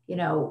 you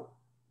know,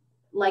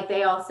 like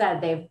they all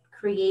said, they've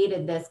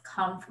created this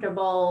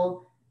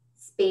comfortable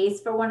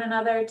space for one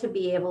another to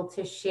be able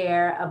to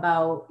share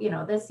about, you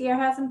know, this year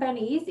hasn't been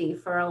easy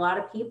for a lot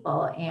of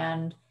people,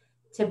 and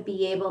to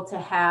be able to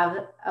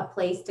have a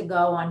place to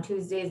go on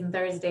Tuesdays and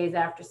Thursdays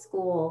after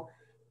school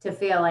to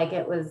feel like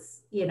it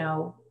was, you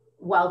know,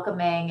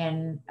 welcoming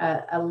and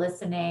a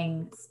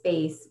listening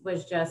space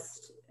was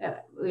just,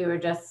 we were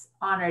just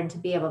honored to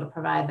be able to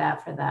provide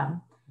that for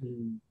them.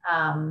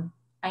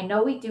 I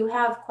know we do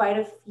have quite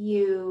a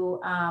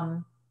few,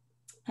 I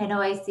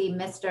know I see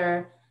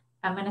Mr.,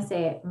 I'm going to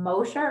say it,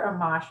 Mosher or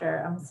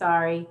Mosher, I'm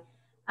sorry.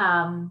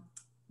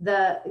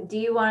 Do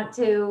you want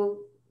to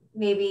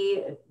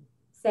maybe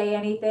say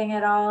anything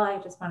at all? I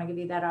just want to give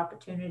you that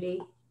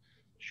opportunity.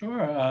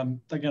 Sure.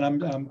 Again, I'm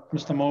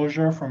Mr.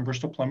 Mosher from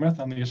Bristol, Plymouth.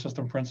 I'm the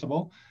assistant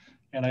principal,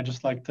 and I'd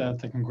just like to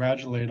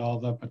congratulate all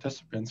the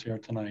participants here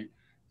tonight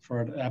for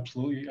an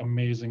absolutely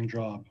amazing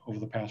job over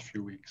the past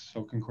few weeks.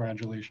 So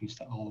congratulations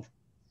to all of them.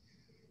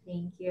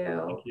 Thank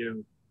you. Thank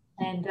you.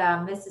 And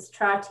Mrs.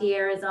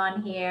 Trottier is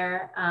on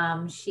here.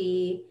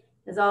 She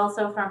is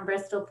also from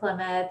Bristol,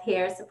 Plymouth,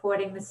 here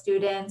supporting the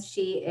students.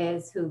 She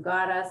is who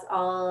got us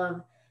all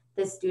of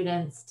the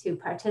students to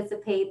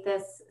participate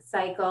this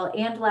cycle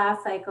and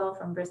last cycle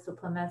from Bristol,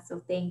 Plymouth.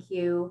 So thank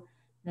you,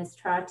 Ms.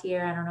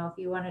 Trottier. I don't know if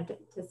you wanted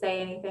to say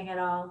anything at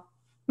all.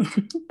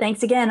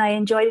 Thanks again. I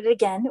enjoyed it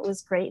again. It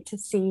was great to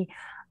see,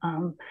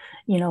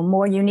 you know,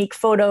 more unique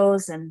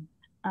photos, and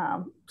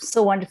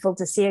so wonderful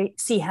to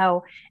see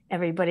how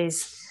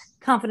everybody's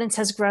confidence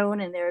has grown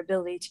and their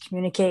ability to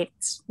communicate.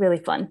 It's really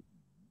fun.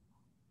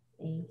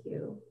 Thank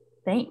you.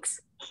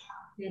 Thanks.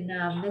 And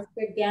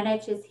Mr.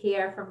 Genich is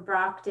here from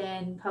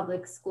Brockton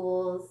Public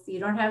Schools. You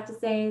don't have to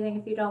say anything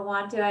if you don't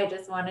want to. I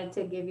just wanted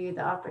to give you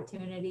the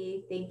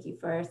opportunity. Thank you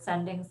for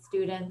sending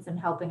students and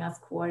helping us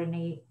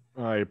coordinate.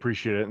 I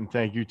appreciate it. And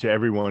thank you to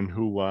everyone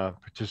who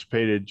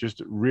participated.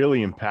 Just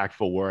really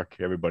impactful work,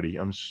 everybody.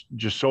 I'm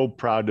just so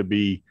proud to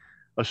be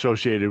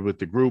associated with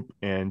the group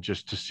and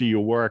just to see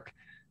your work.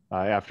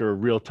 After a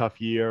real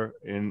tough year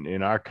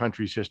in our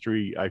country's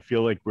history, I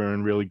feel like we're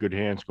in really good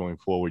hands going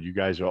forward. You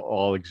guys are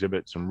all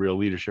exhibit some real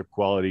leadership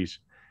qualities.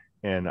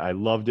 And I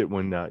loved it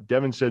when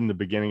Devin said in the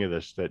beginning of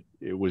this that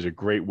it was a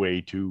great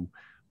way to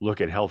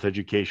look at health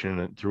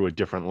education through a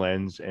different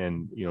lens,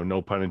 and, you know,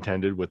 no pun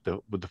intended with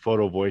the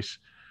Photovoice.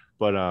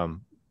 But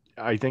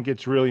I think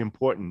it's really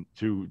important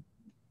to,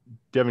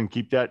 Devin,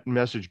 keep that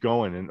message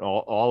going, and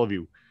all of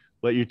you,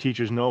 let your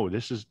teachers know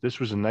this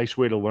was a nice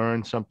way to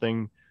learn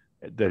something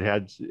that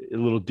had a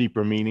little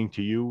deeper meaning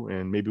to you.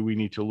 And maybe we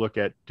need to look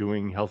at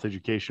doing health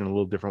education a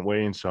little different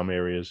way in some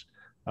areas,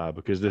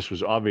 because this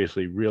was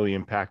obviously really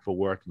impactful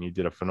work and you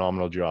did a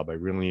phenomenal job. I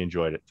really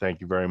enjoyed it.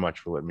 Thank you very much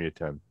for letting me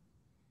attend.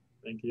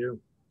 Thank you.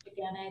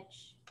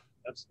 Genich.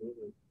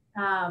 Absolutely.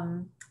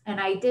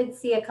 And I did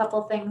see a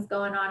couple things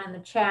going on in the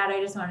chat.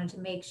 I just wanted to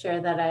make sure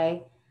that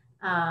I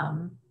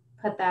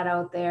put that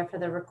out there for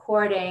the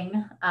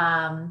recording.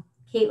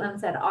 Caitlin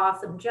said,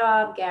 awesome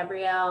job.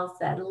 Gabrielle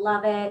said,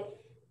 love it.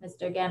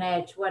 Mr.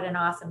 Genich, what an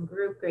awesome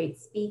group, great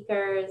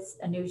speakers.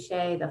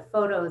 Anushe, the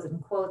photos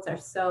and quotes are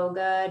so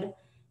good.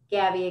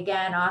 Gabby,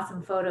 again,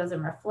 awesome photos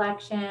and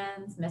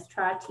reflections. Miss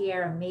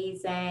Trottier,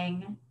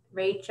 amazing.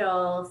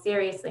 Rachel,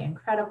 seriously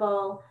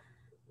incredible.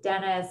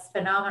 Dennis,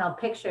 phenomenal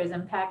pictures,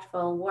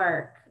 impactful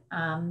work.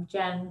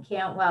 Jen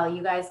Cantwell,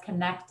 you guys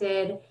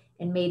connected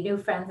and made new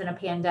friends in a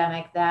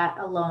pandemic. That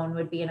alone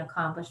would be an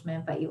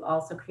accomplishment, but you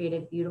also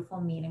created beautiful,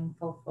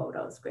 meaningful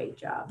photos. Great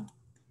job.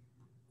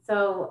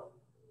 So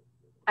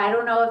I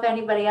don't know if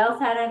anybody else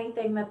had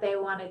anything that they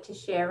wanted to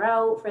share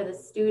out for the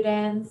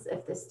students.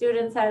 If the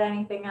students had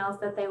anything else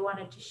that they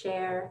wanted to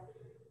share,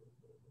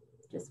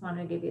 just want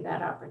to give you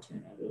that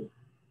opportunity.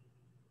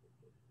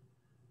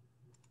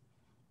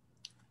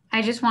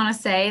 I just want to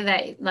say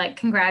that, like,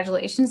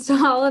 congratulations to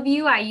all of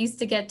you. I used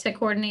to get to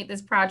coordinate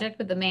this project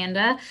with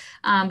Amanda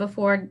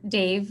before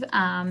Dave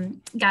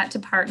got to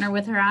partner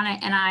with her on it.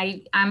 And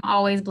I'm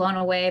always blown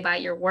away by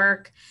your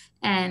work.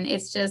 And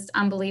it's just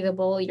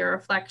unbelievable, your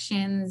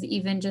reflections,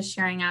 even just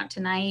sharing out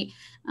tonight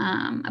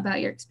about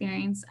your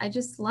experience. I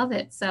just love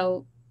it.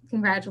 So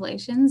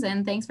congratulations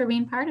and thanks for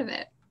being part of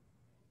it.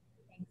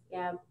 Thanks,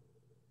 Gab.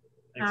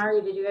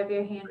 Ari, did you have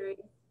your hand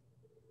raised?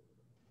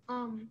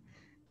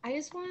 I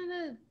just wanted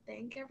to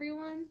thank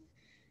everyone.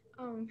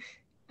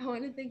 I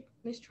want to thank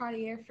Ms.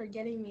 Trottier for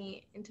getting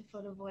me into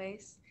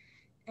Photovoice.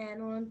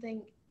 And I want to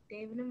thank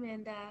Dave and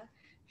Amanda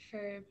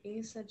for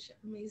being such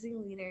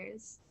amazing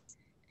leaders,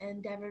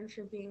 and Devin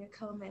for being a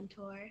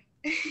co-mentor.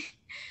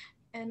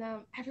 And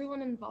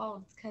everyone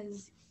involved,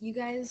 because you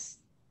guys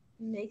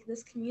make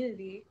this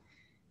community.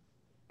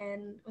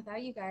 And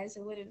without you guys,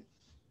 it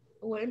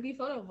wouldn't be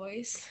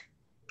Photovoice.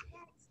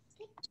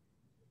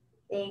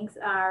 Thanks,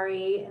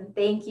 Ari, and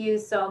thank you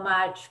so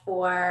much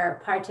for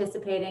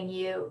participating.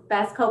 You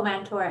best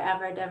co-mentor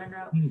ever, Devin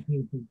wrote.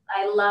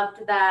 I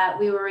loved that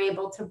we were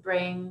able to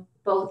bring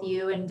both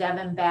you and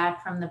Devin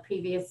back from the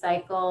previous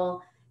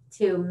cycle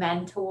to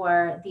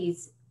mentor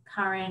these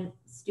current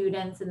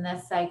students in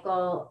this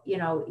cycle. You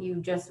know, you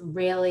just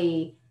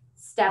really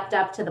stepped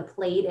up to the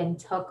plate and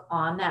took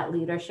on that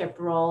leadership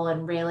role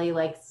and really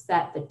like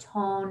set the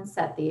tone,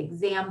 set the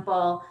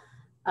example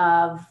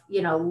of,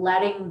 you know,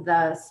 letting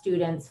the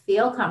students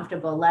feel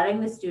comfortable, letting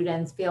the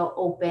students feel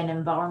open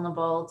and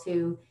vulnerable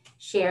to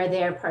share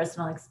their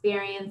personal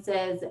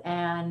experiences.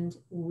 And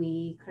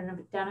we couldn't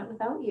have done it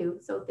without you.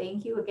 So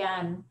thank you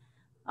again.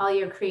 All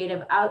your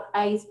creative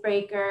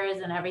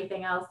icebreakers and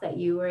everything else that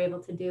you were able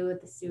to do with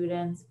the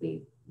students,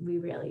 we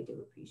really do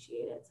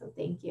appreciate it. So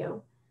thank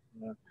you.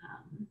 Yeah.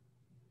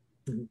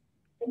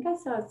 I think I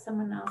saw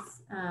someone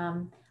else.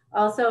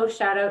 Also,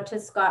 shout out to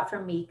Scott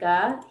from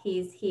Mika.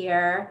 He's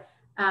here.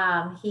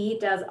 He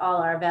does all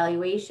our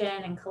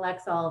evaluation and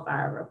collects all of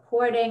our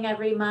reporting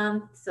every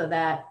month so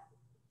that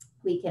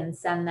we can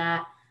send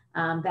that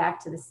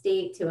back to the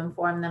state to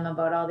inform them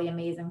about all the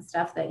amazing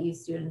stuff that you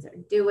students are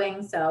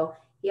doing. So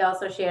he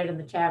also shared in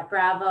the chat,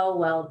 bravo,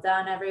 well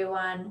done,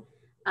 everyone.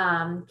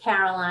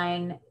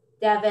 Caroline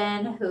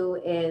Devin, who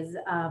is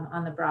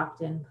on the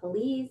Brockton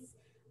Police,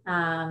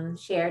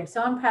 shared,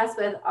 so impressed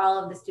with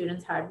all of the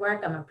students' hard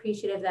work. I'm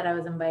appreciative that I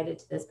was invited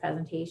to this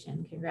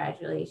presentation.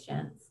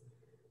 Congratulations.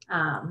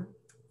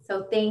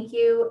 So thank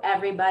you,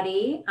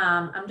 everybody.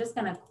 I'm just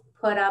going to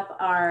put up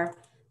our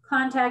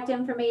contact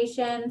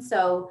information.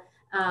 So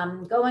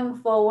going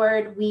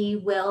forward,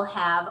 we will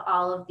have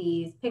all of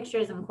these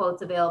pictures and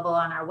quotes available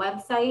on our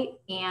website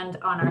and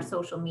on our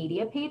social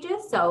media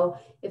pages. So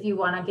if you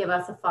want to give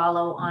us a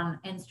follow on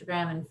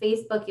Instagram and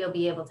Facebook, you'll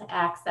be able to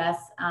access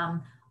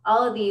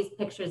all of these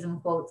pictures and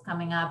quotes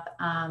coming up.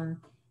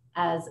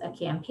 as a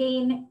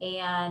campaign,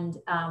 and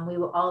we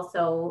will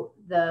also,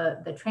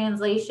 the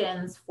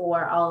translations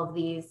for all of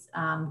these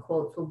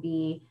quotes will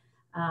be,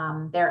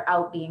 they're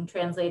out being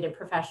translated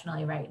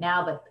professionally right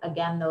now, but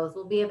again, those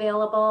will be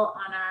available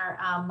on our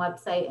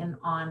website and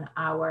on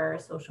our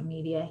social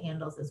media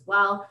handles as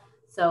well.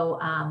 So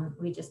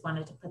we just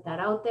wanted to put that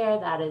out there.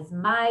 That is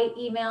my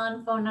email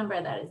and phone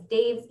number. That is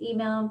Dave's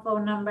email and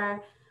phone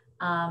number.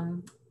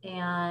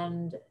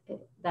 And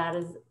that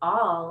is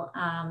all.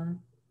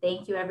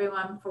 Thank you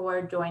everyone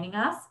for joining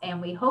us, and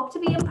we hope to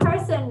be in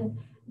person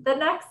the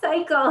next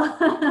cycle.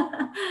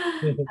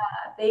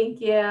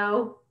 Thank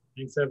you.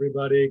 Thanks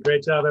everybody.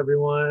 Great job,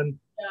 everyone.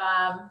 Good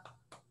job.